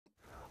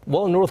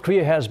While North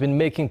Korea has been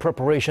making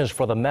preparations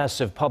for the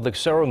massive public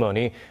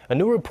ceremony, a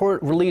new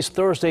report released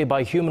Thursday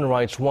by Human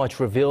Rights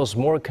Watch reveals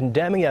more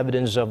condemning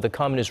evidence of the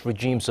communist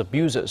regime's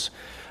abuses.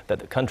 That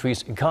the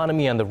country's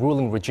economy and the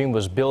ruling regime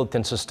was built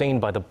and sustained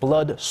by the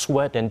blood,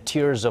 sweat, and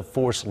tears of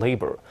forced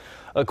labor.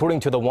 According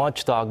to the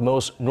watchdog,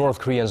 most North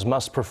Koreans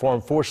must perform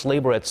forced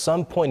labor at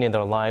some point in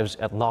their lives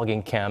at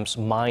logging camps,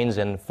 mines,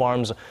 and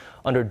farms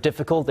under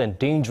difficult and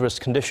dangerous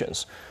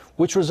conditions,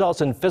 which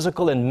results in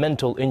physical and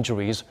mental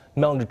injuries,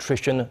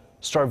 malnutrition,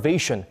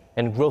 starvation,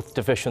 and growth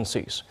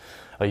deficiencies.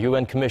 A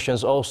UN commission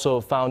also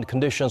found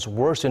conditions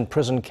worse in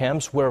prison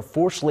camps where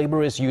forced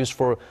labor is used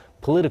for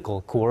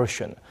political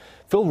coercion.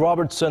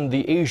 Robertson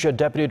the Asia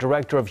Deputy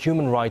Director of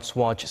Human Rights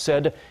Watch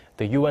said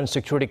the UN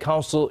Security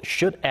Council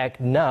should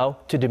act now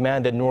to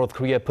demand that North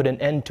Korea put an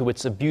end to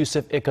its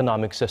abusive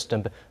economic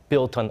system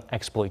built on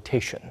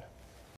exploitation.